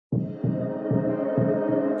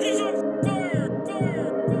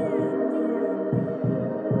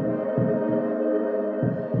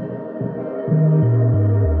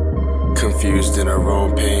confused in her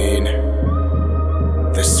own pain.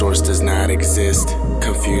 The source does not exist,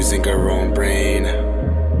 confusing her own brain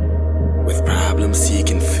with problems he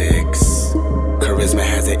can fix. Charisma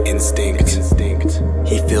has an instinct.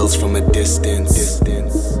 He feels from a distance.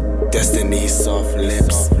 Destiny's soft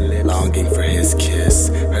lips, longing for his kiss.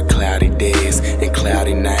 Her cloudy days and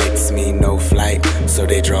cloudy nights mean no flight, so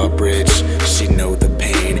they draw a bridge. She know the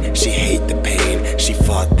pain, she hate the pain. She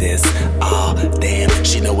fought this, aw damn.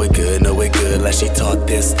 She know it good like she taught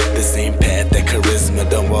this. The same path that charisma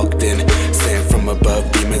done walked in. Sent from above,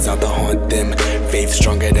 demons out to haunt them. Faith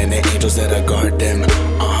stronger than the angels that'll guard them.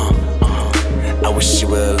 I wish you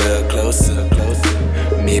were a little closer.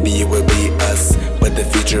 Maybe it would be us, but the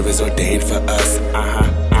future is ordained for us.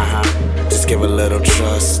 Just give a little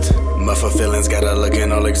trust. Muffled feelings got her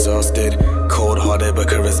looking all exhausted. Cold-hearted, but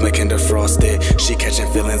charisma can defrost it. She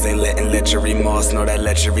catching feelings, ain't letting let your remorse. Know that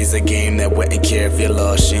lechery's a game that wouldn't care if you're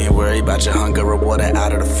lost. She ain't worried about your hunger or water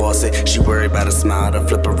out of the faucet. She worried about a smile to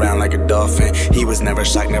flip around like a dolphin. He was never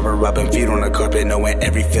shocked, never rubbing feet on the carpet, knowing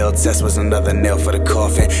every failed test was another nail for the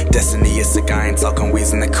coffin. Destiny is sick, I ain't talking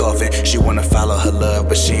ways in the coffin. She wanna follow her love,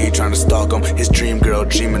 but she ain't trying to stalk him. His dream girl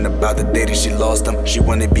dreaming about the day that she lost him. She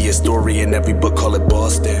wanna be a story in every book, call it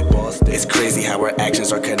Boston. It's crazy how her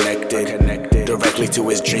actions are connected directly to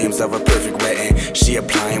his dreams of a perfect wedding. She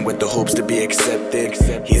applying with the hopes to be accepted.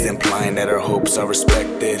 He's implying that her hopes are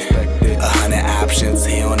respected. 100 options,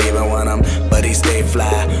 he don't even want them, but he stay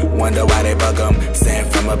fly. Wonder why they bug him.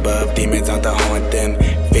 Sent from above, demons out to haunt them.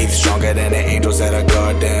 Faith stronger than the angels that'll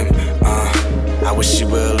guard them. I wish you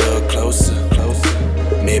were a little closer.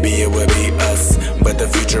 Maybe it would be us, but the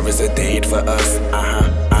future is ordained for us.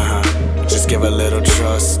 Just give a little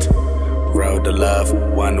trust. Road to love,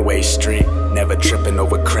 one-way street. Never tripping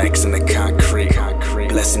over cracks in the concrete.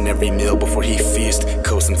 Blessing every meal before he feast.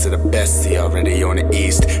 Coasting to the best, he already on the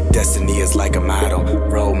east. Destiny is like a model,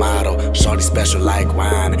 role model. Shorty special like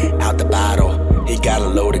wine, out the bottle. He got a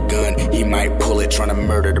loaded gun, he might pull it. Trying to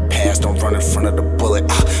murder the past, don't run in front of the bullet.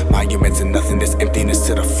 Monuments and nothingness, emptiness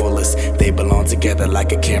to the fullest. They belong together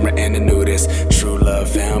like a camera and a nudist. True love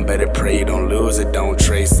found, better pray you don't lose it. Don't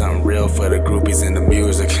trade something real for the groupies and the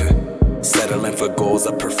music. Settling for goals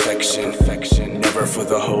of perfection. Never for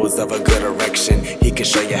the hoes of a good erection. He can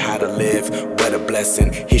show you how to live, what a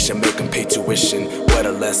blessing. He should make him pay tuition, what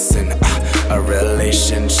a lesson. A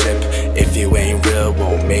relationship, if you ain't real,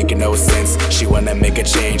 won't make no sense. She wanna make a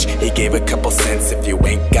change, he gave a couple cents. If you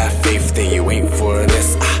ain't got faith, then you ain't for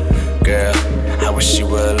this. Girl, I wish you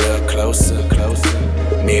were a little closer.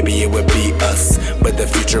 Maybe it would be us, but the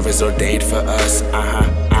future is ordained for us.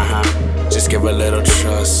 Just give a little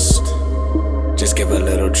trust. Just give a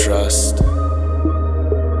little trust.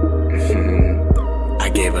 I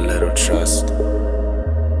gave a little trust.